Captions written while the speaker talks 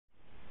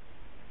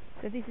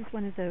So this is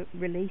one of the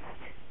released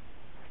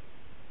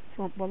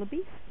swamp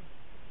wallabies.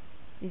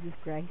 This is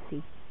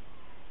Gracie.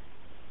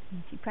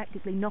 And she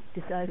practically knocked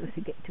us over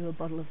to get to a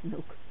bottle of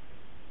milk.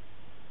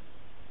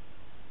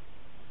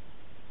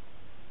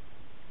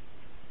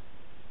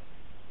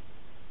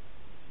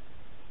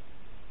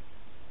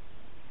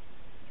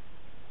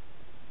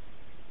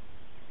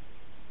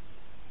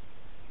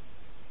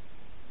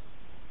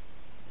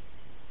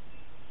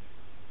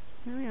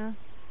 Oh yeah.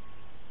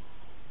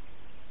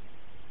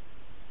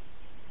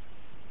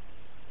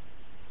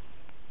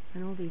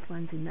 And all these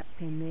ones in that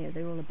pen there,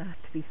 they're all about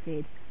to be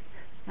fed.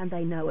 And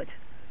they know it.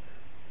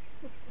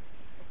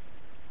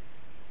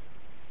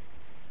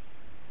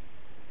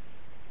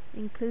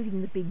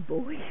 Including the big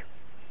boy.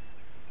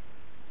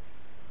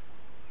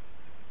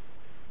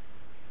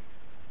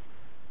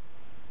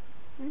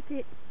 That's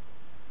it.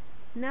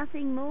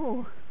 Nothing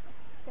more.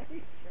 Are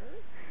you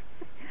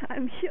sure?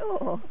 I'm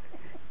sure.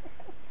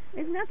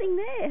 There's nothing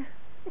there.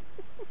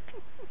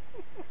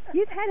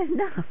 You've had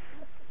enough.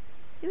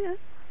 Yeah.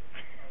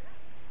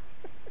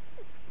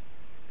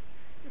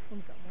 This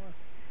one's got more.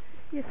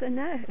 Yes, I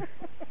know.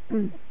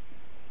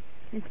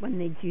 This one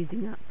needs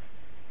using up.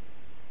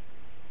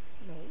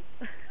 No.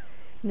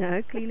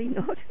 No, clearly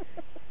not.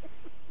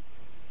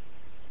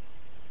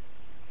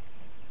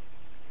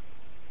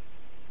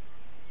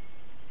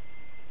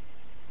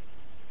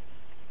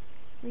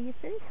 Were you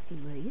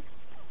thirsty, were you?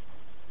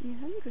 You're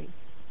hungry.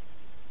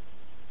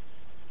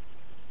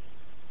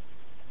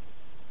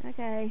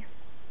 Okay.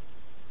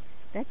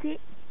 That's it.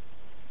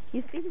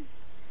 You've finished.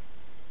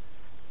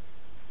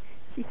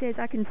 She says,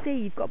 I can see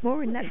you've got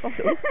more in that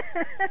bottle.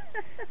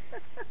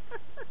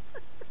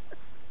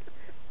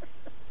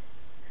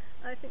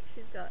 I think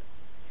she's got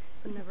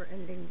a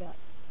never-ending gut.